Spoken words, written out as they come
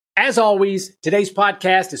As always, today's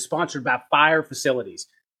podcast is sponsored by Fire Facilities,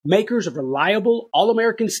 makers of reliable,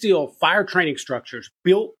 all-American steel fire training structures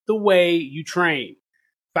built the way you train.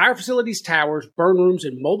 Fire Facilities towers, burn rooms,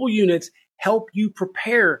 and mobile units help you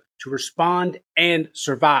prepare to respond and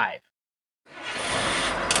survive.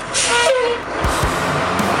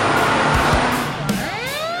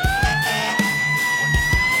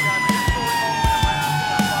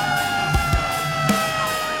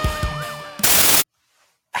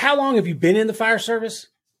 How long have you been in the fire service?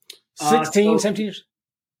 16, 17 years?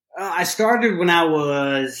 I started when I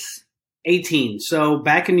was 18. So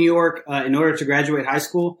back in New York, in order to graduate high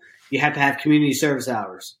school, you had to have community service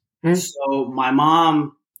hours. Mm-hmm. So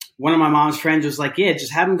one of my mom's friends was like, yeah,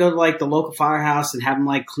 just have him go to like the local firehouse and have him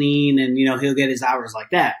like clean and, he'll get his hours like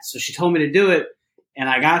that. So she told me to do it. And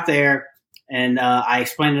I got there and I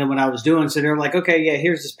explained to them what I was doing. So they were like, okay, yeah,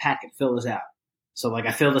 here's this packet, fill this out. So like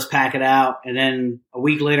I filled this packet out and then a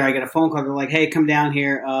week later I get a phone call. They're like, hey, come down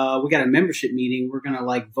here. We got a membership meeting. We're going to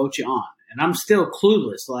like vote you on. And I'm still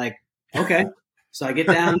clueless. Like, okay. So I get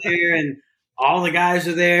down there and all the guys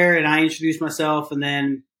are there and I introduce myself. And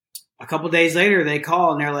then a couple of days later they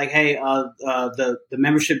call and they're like, hey, the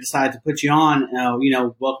membership decided to put you on,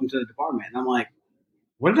 welcome to the department. And I'm like,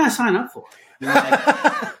 what did I sign up for? And they're like,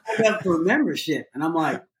 I signed up for a membership. And I'm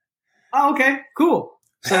like, oh, okay, cool.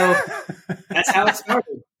 So that's how it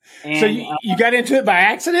started. And, so you got into it by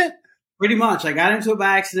accident? Pretty much. I got into it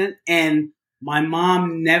by accident, and my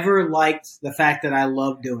mom never liked the fact that I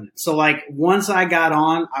loved doing it. So, like, once I got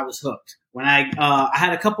on, I was hooked. When I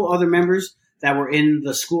had a couple other members that were in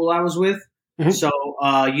the school I was with. Mm-hmm. So,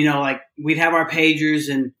 we'd have our pagers,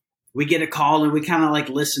 and we get a call, and we kind of, like,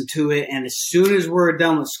 listen to it. And as soon as we're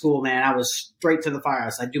done with school, man, I was straight to the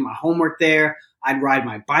firehouse. I'd do my homework there. I'd ride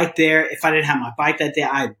my bike there. If I didn't have my bike that day,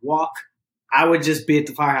 I'd walk. I would just be at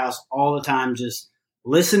the firehouse all the time, just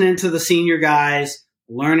listening to the senior guys,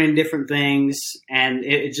 learning different things, and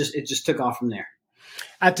it just took off from there.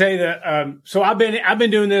 I tell you that. So I've been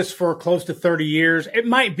doing this for close to 30 years. It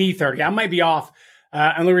might be 30. I might be off.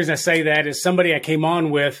 The only reason I say that is somebody I came on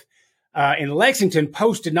with in Lexington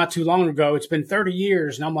posted not too long ago. It's been 30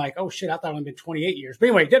 years, and I'm like, oh shit, I thought it had been 28 years. But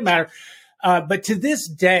anyway, it doesn't matter. But to this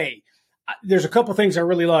day, there's a couple things I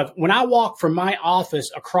really love. When I walk from my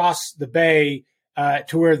office across the bay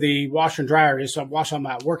to where the washer and dryer is, so I'm washing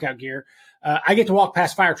my workout gear, I get to walk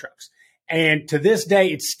past fire trucks. And to this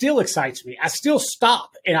day, it still excites me. I still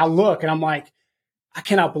stop and I look and I'm like, I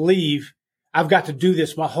cannot believe I've got to do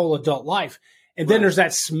this my whole adult life. And then there's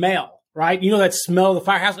that smell, right? You know, that smell of the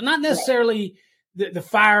firehouse, not necessarily the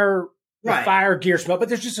fire gear smell, but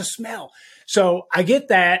there's just a smell. So I get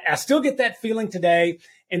that. I still get that feeling today.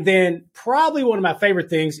 And then probably one of my favorite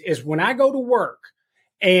things is when I go to work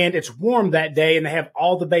and it's warm that day and they have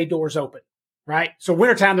all the bay doors open, right? So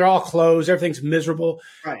wintertime, they're all closed. Everything's miserable.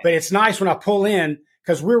 Right. But it's nice when I pull in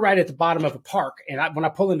because we're right at the bottom of a park. And when I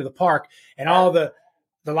pull into the park and all the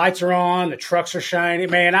lights are on, the trucks are shining,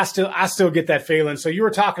 man, I still get that feeling. So you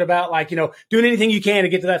were talking about like, doing anything you can to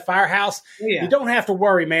get to that firehouse. Yeah. You don't have to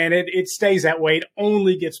worry, man. It stays that way. It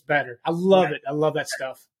only gets better. I love it. I love that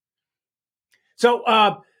stuff. So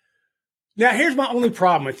now here's my only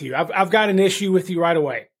problem with you. I've got an issue with you right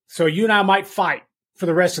away. So you and I might fight for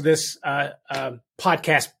the rest of this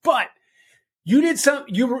podcast. But you did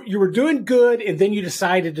you were doing good, and then you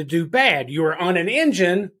decided to do bad. You were on an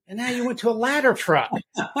engine, and now you went to a ladder truck.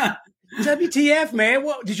 WTF, man?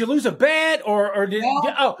 What, did you lose a bet, or did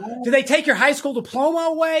they take your high school diploma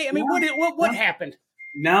away? I mean, what happened?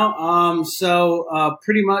 No. So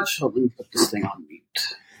pretty much. Let me put this thing on mute.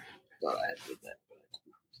 Thought I had to do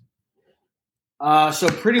that. So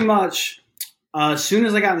pretty much, as soon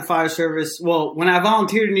as I got in the fire service, when I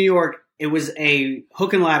volunteered in New York, it was a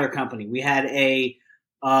hook and ladder company. We had a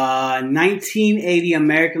 1980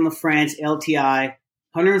 American LaFrance LTI,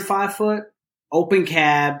 105-foot open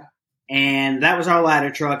cab, and that was our ladder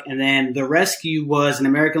truck. And then the rescue was an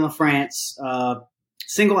American LaFrance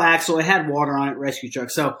single axle. It had water on it, rescue truck.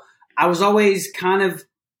 So I was always kind of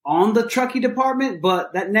on the truckie department,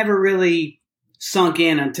 but that never really sunk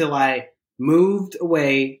in until I moved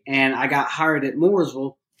away and I got hired at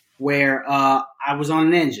Mooresville, where I was on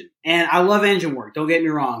an engine. And I love engine work, don't get me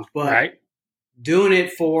wrong, but doing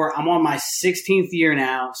it I'm on my 16th year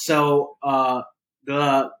now. So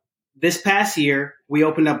this past year, we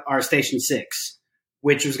opened up our Station 6,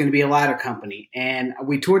 which was going to be a ladder company. And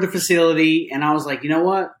we toured the facility, and I was like, you know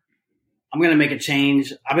what? I'm going to make a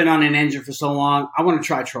change. I've been on an engine for so long. I want to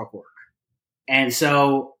try truck work. And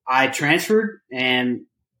so I transferred, and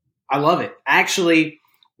I love it. Actually,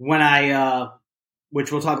 when I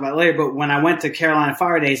which we'll talk about later. But when I went to Carolina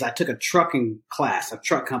Fire Days, I took a truck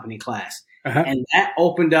company class, and that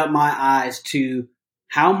opened up my eyes to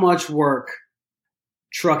how much work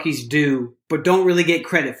truckies do, but don't really get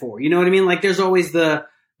credit for. You know what I mean? Like there's always the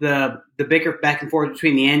bicker back and forth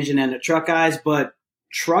between the engine and the truck guys, but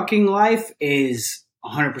trucking life is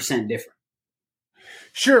 100% different.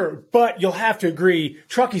 Sure, but you'll have to agree,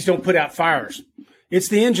 truckies don't put out fires. It's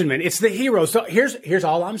the engine men. It's the heroes. So here's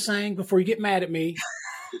all I'm saying before you get mad at me.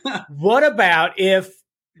 What about if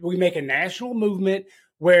we make a national movement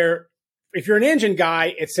where if you're an engine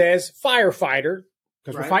guy, it says firefighter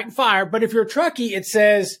because we're fighting fire. But if you're a truckie, it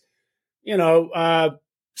says,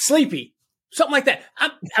 sleepy, something like that.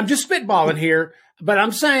 I'm just spitballing here, but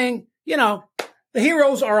I'm saying, the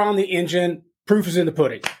heroes are on the engine. Proof is in the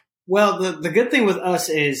pudding. Well, the good thing with us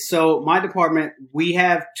is, so my department, we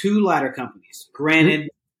have 2 ladder companies. Granted,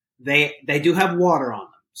 they do have water on them.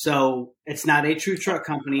 So it's not a true truck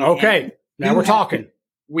company. Okay. Now we're talking.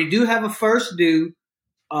 We do have a first due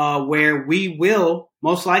where we will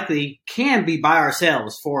most likely can be by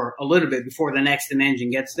ourselves for a little bit before the next engine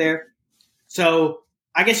gets there. So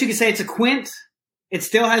I guess you could say it's a quint. It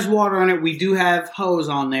still has water on it. We do have hose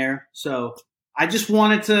on there. So I just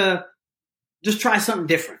wanted to just try something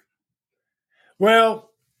different. Well,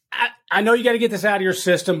 I know you got to get this out of your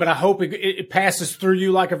system, but I hope it passes through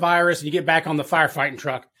you like a virus and you get back on the firefighting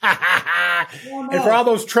truck. And for all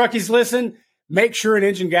those truckies listen, make sure an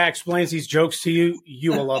engine guy explains these jokes to you.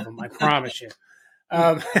 You will love them. I promise you.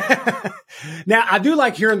 Now, I do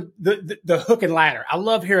like hearing the hook and ladder. I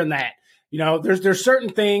love hearing that. There's certain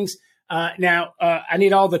things. Now, I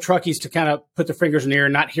need all the truckies to kind of put their fingers in the air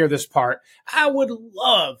and not hear this part. I would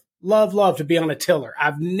love to be on a tiller.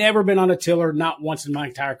 I've never been on a tiller, not once in my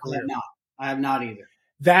entire career. I have not either.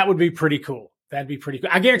 That would be pretty cool. That'd be pretty cool.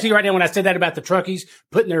 I guarantee you right now, when I said that about the truckies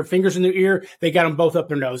putting their fingers in their ear, they got them both up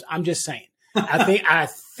their nose. I'm just saying. I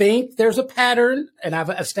think there's a pattern, and I've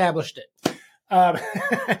established it.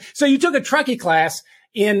 So you took a truckie class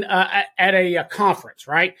at a conference,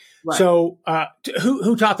 right? So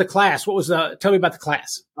who taught the class? Tell me about the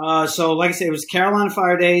class. So like I said, it was Carolina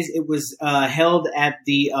Fire Days. It was held at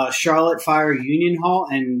the Charlotte Fire Union Hall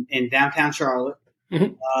in downtown Charlotte.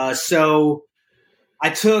 Mm-hmm. So I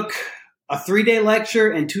took a 3-day lecture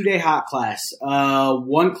and 2-day hot class.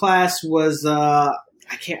 One class was I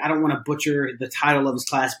don't want to butcher the title of his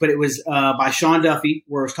class, but it was by Sean Duffy,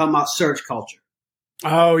 where it was talking about search culture.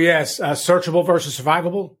 Oh, yes. Searchable versus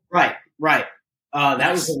survivable. Right.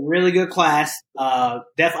 That was a really good class.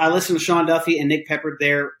 I listened to Sean Duffy and Nick Peppard,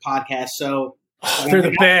 their podcast. So they're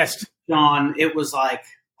the best. Sean, it was like,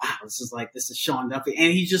 wow, this is Sean Duffy.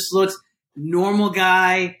 And he just looks normal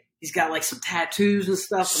guy. He's got like some tattoos and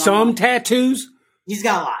stuff. Tattoos? He's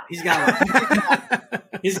got a lot.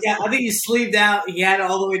 I think he's sleeved out. He had it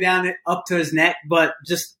all the way down up to his neck, but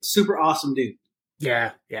just super awesome dude.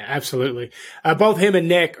 Yeah, absolutely. Both him and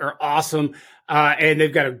Nick are awesome, and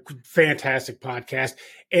they've got a fantastic podcast.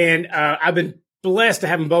 And I've been blessed to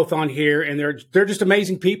have them both on here, and they're just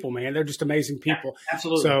amazing people, man. They're just amazing people. Yeah,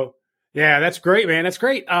 absolutely. So, yeah, that's great, man. That's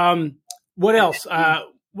great. What else?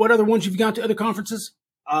 What other ones you've gone to other conferences?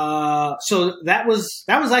 So that was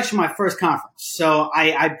actually my first conference. So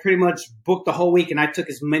I pretty much booked the whole week, and I took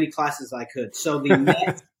as many classes as I could. So the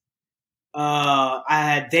next. I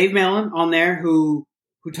had Dave Mellon on there who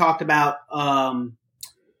talked about,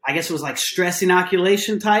 I guess it was like stress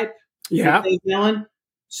inoculation type. Yeah. Dave Mellon.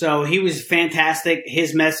 So he was fantastic.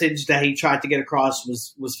 His message that he tried to get across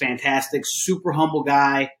was fantastic. Super humble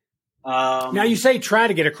guy. Now you say try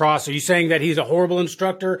to get across. Are you saying that he's a horrible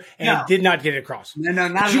instructor and did not get it across? No,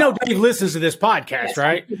 not at all. Dave listens to this podcast, yes,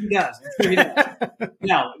 right? He does.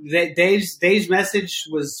 No, Dave's message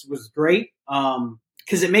was great.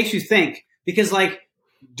 Because it makes you think. Because like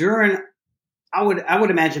I would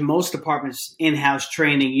imagine most departments in-house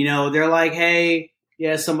training, they're like, hey,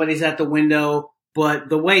 yeah, somebody's at the window. But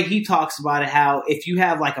the way he talks about it, how if you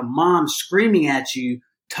have like a mom screaming at you,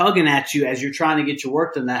 tugging at you as you're trying to get your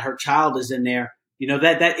work done, that her child is in there,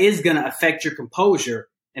 that is going to affect your composure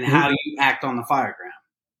and how you act on the fire ground.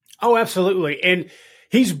 Oh, absolutely. And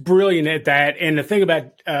he's brilliant at that. And the thing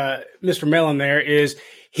about Mr. Mellon there is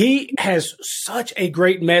he has such a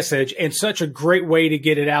great message and such a great way to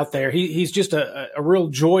get it out there. He's just a real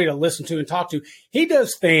joy to listen to and talk to. He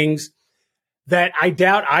does things that I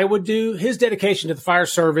doubt I would do. His dedication to the fire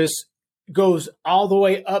service goes all the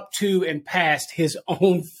way up to and past his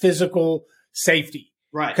own physical safety.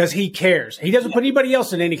 Right. Because he cares. He doesn't put anybody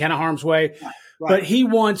else in any kind of harm's way. Right. But he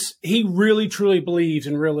really, truly believes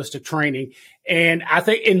in realistic training. And I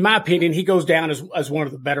think, in my opinion, he goes down as one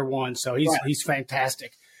of the better ones. So he's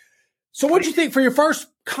fantastic. So what did you think for your first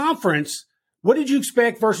conference? What did you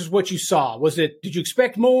expect versus what you saw? Did you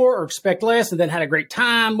expect more or expect less and then had a great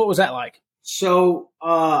time? What was that like? So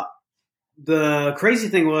the crazy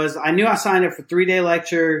thing was I knew I signed up for 3-day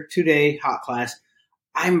lecture, 2-day hot class.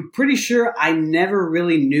 I'm pretty sure I never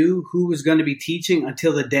really knew who was going to be teaching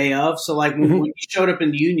until the day of. So like when you showed up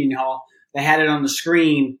in the Union Hall, they had it on the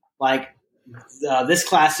screen, like this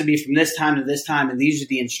class to be from this time to this time. And these are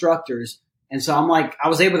the instructors. And so I'm like, I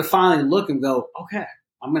was able to finally look and go, okay,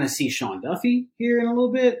 I'm going to see Sean Duffy here in a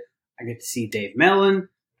little bit. I get to see Dave Mellon.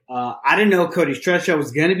 I didn't know Cody Stretcho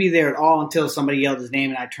was going to be there at all until somebody yelled his name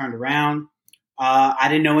and I turned around. I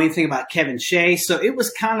didn't know anything about Kevin Shea. So it was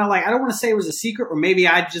kind of like, I don't want to say it was a secret, or maybe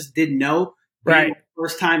I just didn't know. Right.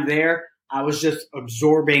 First time there, I was just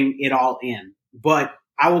absorbing it all in. But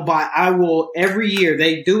I will every year,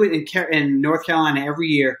 they do it in North Carolina every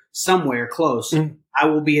year, somewhere close. I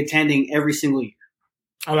will be attending every single year.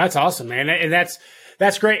 Oh, that's awesome, man. And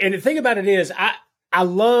that's great. And the thing about it is I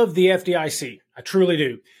love the FDIC. I truly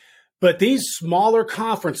do. But these smaller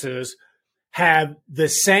conferences have the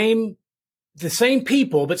same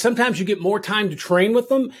people, but sometimes you get more time to train with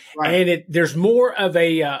them, right. And there's more of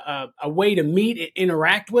a way to meet and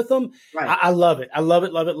interact with them. Right. I love it. I love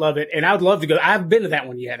it, love it, love it. And I would love to go. I haven't been to that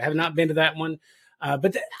one yet. I have not been to that one.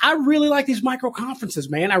 But I really like these micro conferences,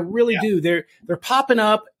 man. I really do. They're popping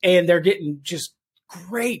up and they're getting just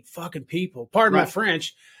great fucking people. Pardon my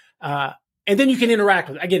French. And then you can interact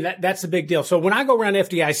with them. Again, that's the big deal. So when I go around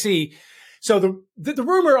FDIC, so the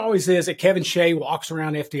rumor always is that Kevin Shea walks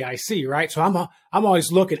around FDIC, right? So I'm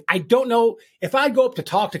always looking. I don't know if I go up to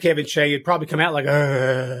talk to Kevin Shea, it'd probably come out like,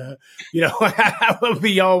 I would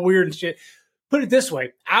be all weird and shit. Put it this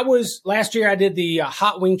way. Last year I did the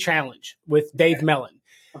Hot Wing Challenge with Dave Mellon.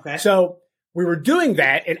 Okay. So we were doing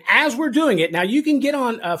that. And as we're doing it, now you can get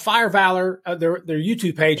on Fire Valor, their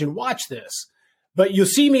YouTube page, and watch this. But you'll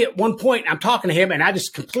see me at one point, I'm talking to him and I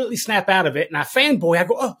just completely snap out of it. And I fanboy, I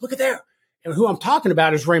go, oh, look at there. And who I'm talking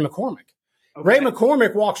about is Ray McCormick. Okay. Ray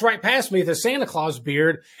McCormick walks right past me with a Santa Claus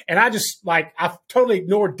beard. And I totally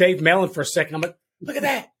ignored Dave Mellon for a second. I'm like, look at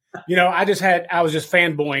that. I was just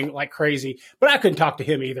fanboying like crazy, but I couldn't talk to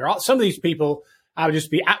him either. Some of these people, I would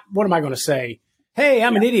just be, what am I going to say? Hey,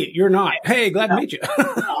 I'm an idiot. You're not. Hey, glad to meet you.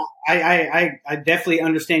 I definitely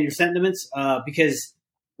understand your sentiments, because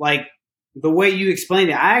like the way you explained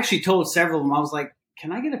it, I actually told several of them, I was like,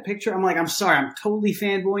 can I get a picture? I'm like, I'm sorry, I'm totally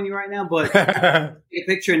fanboying you right now, but get a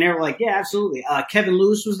picture. And they were like, yeah, absolutely. Kevin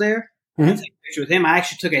Lewis was there. I took a picture with him. I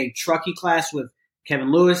actually took a trucking class with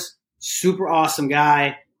Kevin Lewis. Super awesome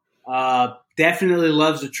guy. Definitely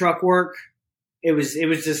loves the truck work. It was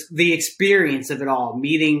just the experience of it all,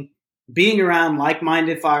 being around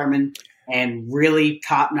like-minded firemen and really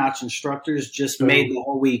top-notch instructors just made the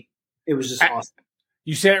whole week. It was just awesome.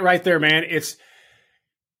 You said it right there, man.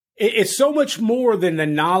 It's so much more than the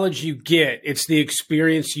knowledge you get. It's the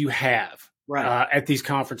experience you have at these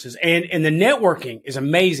conferences. And the networking is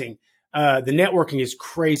amazing. The networking is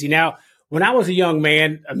crazy. Now, when I was a young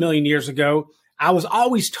man a million years ago, I was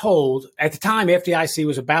always told, at the time, FDIC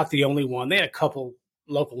was about the only one. They had a couple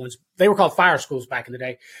local ones. They were called fire schools back in the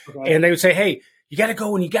day. Okay. And they would say, hey, you got to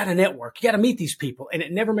go and you got to network. You got to meet these people. And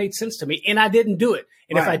it never made sense to me. And I didn't do it.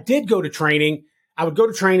 And if I did go to training, I would go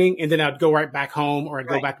to training and then I'd go right back home, or I'd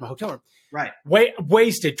go back to my hotel room. Right.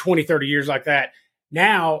 Wasted 20, 30 years like that.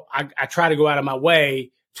 Now I try to go out of my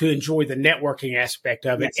way to enjoy the networking aspect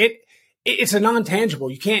of it. Yes. It's a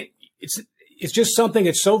non-tangible. You can't, it's just something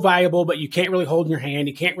that's so valuable, but you can't really hold in your hand.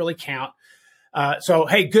 You can't really count. So,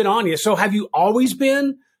 hey, good on you. So have you always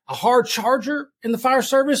been a hard charger in the fire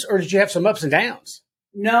service, or did you have some ups and downs?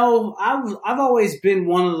 No, I've always been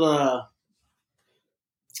one of the,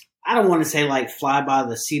 I don't want to say like fly by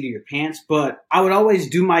the seat of your pants, but I would always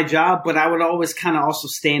do my job, but I would always kind of also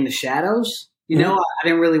stay in the shadows. You know, I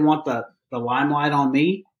didn't really want the limelight on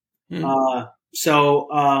me. And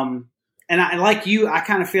I, like you, I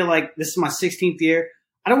kind of feel like this is my 16th year.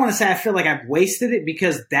 I don't want to say I feel like I've wasted it,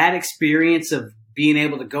 because that experience of being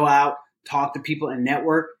able to go out, talk to people and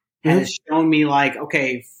network has shown me like,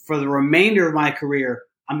 okay, for the remainder of my career,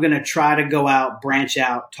 I'm going to try to go out, branch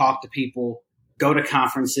out, talk to people, go to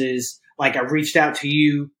conferences. Like I reached out to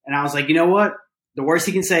you and I was like, you know what? The worst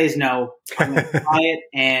he can say is no. I'm going to try it.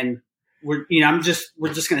 And we're just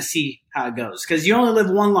going to see how it goes, because you only live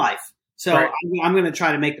one life. So I'm going to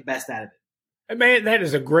try to make the best out of it. Man, that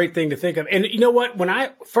is a great thing to think of. And you know what? When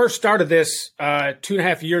I first started this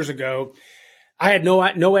 2.5 years ago, I had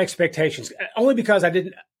no expectations, only because I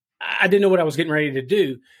didn't know what I was getting ready to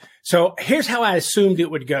do. So here's how I assumed it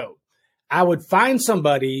would go. I would find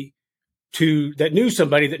somebody that knew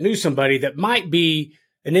somebody that might be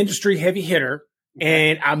an industry heavy hitter,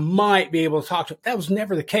 and I might be able to talk to him. That was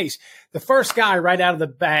never the case. The first guy right out of the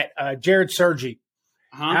bat, Jared Lloyd.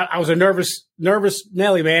 I was a nervous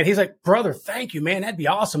Nelly, man. He's like, brother, thank you, man. That'd be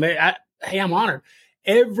awesome. Hey, I'm honored.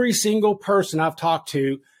 Every single person I've talked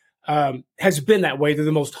to has been that way. They're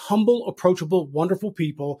the most humble, approachable, wonderful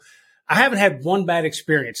people. I haven't had one bad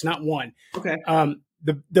experience, not one. Okay.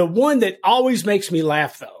 The one that always makes me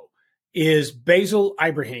laugh, though, is Basil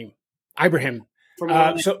Ibrahim.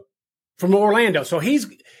 From Orlando. So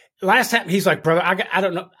last time he's like, brother, I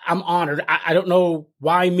don't know. I'm honored. I don't know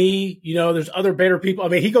why me, there's other better people. I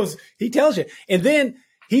mean, he tells you, and then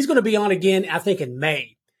he's going to be on again, I think in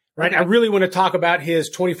May, right? Okay. I really want to talk about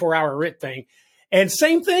his 24-hour writ thing. And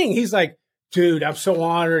same thing. He's like, dude, I'm so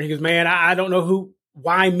honored. He goes, man, I don't know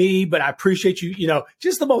why me, but I appreciate you,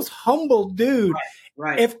 just the most humble dude.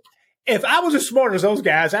 Right. If I was as smart as those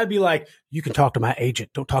guys, I'd be like, you can talk to my agent.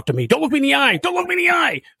 Don't talk to me. Don't look me in the eye. Don't look me in the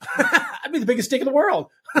eye. I'd be the biggest dick in the world.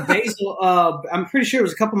 Basil, I'm pretty sure it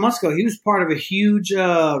was a couple months ago. He was part of a huge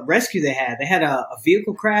rescue they had. They had a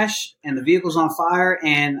vehicle crash, and the vehicle's on fire.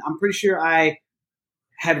 And I'm pretty sure I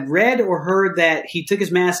had read or heard that he took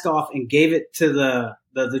his mask off and gave it to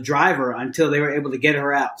the driver until they were able to get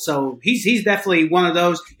her out. So he's definitely one of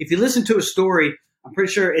those. If you listen to a story, I'm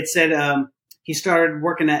pretty sure it said he started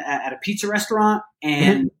working at a pizza restaurant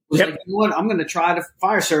and was like, you know what, I'm going to try the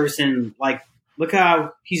fire service, and like, look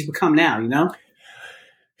how he's become now,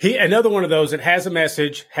 Another one of those that has a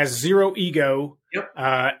message, has zero ego,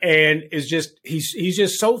 and is just he's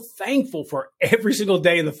just so thankful for every single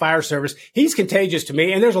day in the fire service. He's contagious to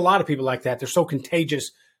me, and there's a lot of people like that. They're so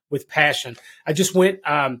contagious with passion. I just went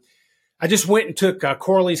and took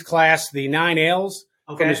Corley's class, the 9 L's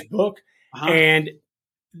from his book, and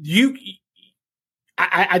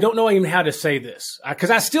I don't know even how to say this because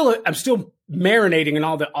I'm still marinating in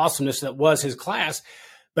all the awesomeness that was his class,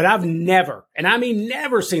 but I've never, and I mean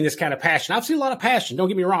never, seen this kind of passion. I've seen a lot of passion. Don't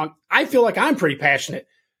get me wrong. I feel like I'm pretty passionate.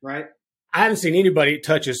 Right. I haven't seen anybody that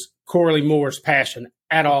touches Corley Moore's passion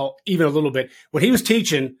at all, even a little bit. When he was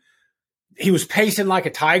teaching, he was pacing like a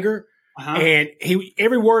tiger, and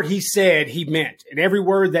every word he said, he meant, and every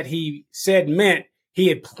word that he said meant he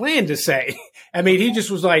had planned to say. I mean, he just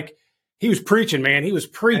was like, he was preaching, man. He was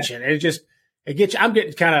preaching. And it gets you, I'm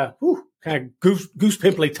getting kind of goose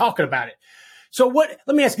pimply talking about it. So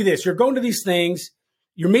let me ask you this. You're going to these things,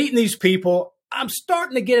 you're meeting these people. I'm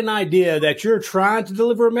starting to get an idea that you're trying to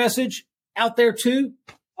deliver a message out there too.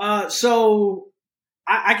 So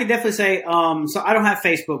I could definitely say, so I don't have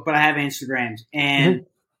Facebook, but I have Instagram, and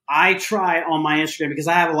I try on my Instagram because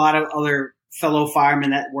I have a lot of other fellow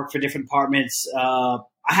firemen that work for different departments.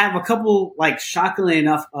 I have a couple, like, shockingly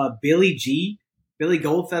enough, Billy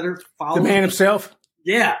Goldfeather follows the man himself.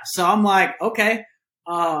 Yeah. So I'm like, okay.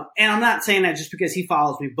 And I'm not saying that just because he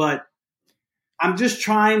follows me, but I'm just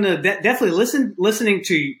trying to definitely listening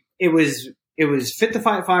to, it was Fit to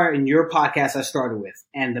Fight Fire and your podcast I started with.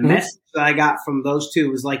 And the message that I got from those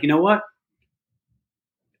two was like, you know what?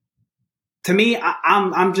 To me,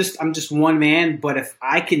 I'm just one man, but if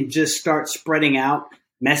I can just start spreading out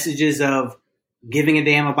messages of giving a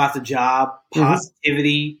damn about the job,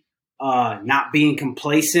 positivity, not being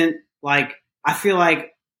complacent. Like, I feel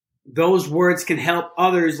like those words can help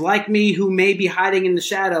others like me who may be hiding in the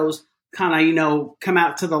shadows kind of, come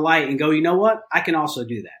out to the light and go, you know what? I can also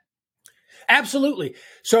do that. Absolutely.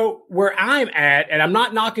 So where I'm at, and I'm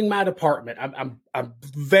not knocking my department, I'm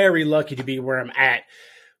very lucky to be where I'm at.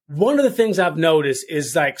 One of the things I've noticed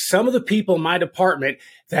is like some of the people in my department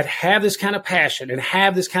that have this kind of passion and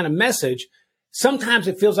have this kind of message, sometimes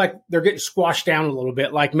it feels like they're getting squashed down a little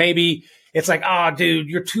bit. Like maybe it's like, oh, dude,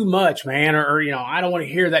 you're too much, man. Or I don't want to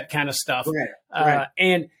hear that kind of stuff. Right.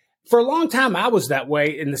 And for a long time, I was that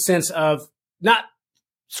way in the sense of not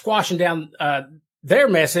squashing down their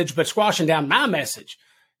message, but squashing down my message.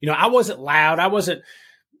 I wasn't loud. I wasn't,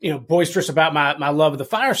 boisterous about my love of the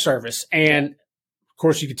fire service. And of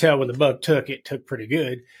course, you could tell when the bug took pretty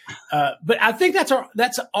good. But I think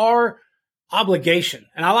that's our obligation.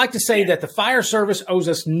 And I like to say that the fire service owes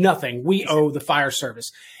us nothing. We owe the fire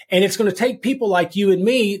service. And it's going to take people like you and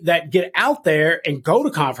me that get out there and go to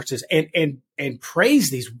conferences and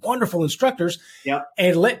praise these wonderful instructors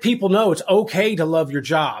and let people know it's okay to love your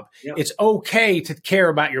job. It's okay to care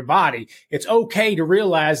about your body. It's okay to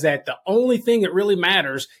realize that the only thing that really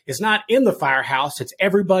matters is not in the firehouse. It's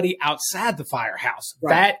everybody outside the firehouse.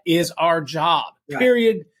 Right. That is our job,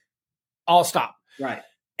 period. All stop. Right.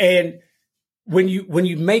 And when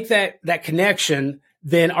you make that connection,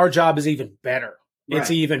 then our job is even better. Right.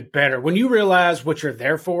 It's even better. When you realize what you're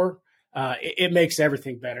there for, it makes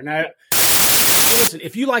everything better. Now, Listen,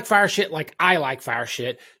 if you like fire shit like I like fire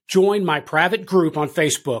shit, join my private group on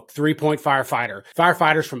Facebook, 3 Point Firefighter.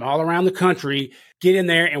 Firefighters from all around the country get in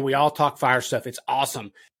there and we all talk fire stuff. It's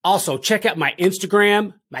awesome. Also, check out my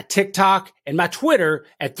Instagram, my TikTok, and my Twitter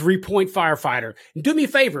at 3 Point Firefighter. And do me a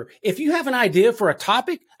favor, if you have an idea for a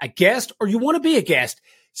topic, a guest, or you want to be a guest,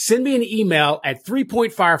 send me an email at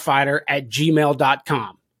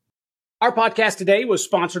 3pointfirefighter@gmail.com. Our podcast today was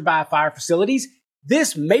sponsored by Fire Facilities.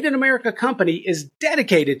 This Made in America company is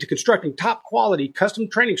dedicated to constructing top quality custom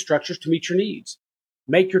training structures to meet your needs.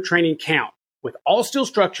 Make your training count with all steel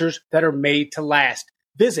structures that are made to last.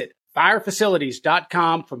 Visit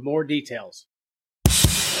firefacilities.com for more details.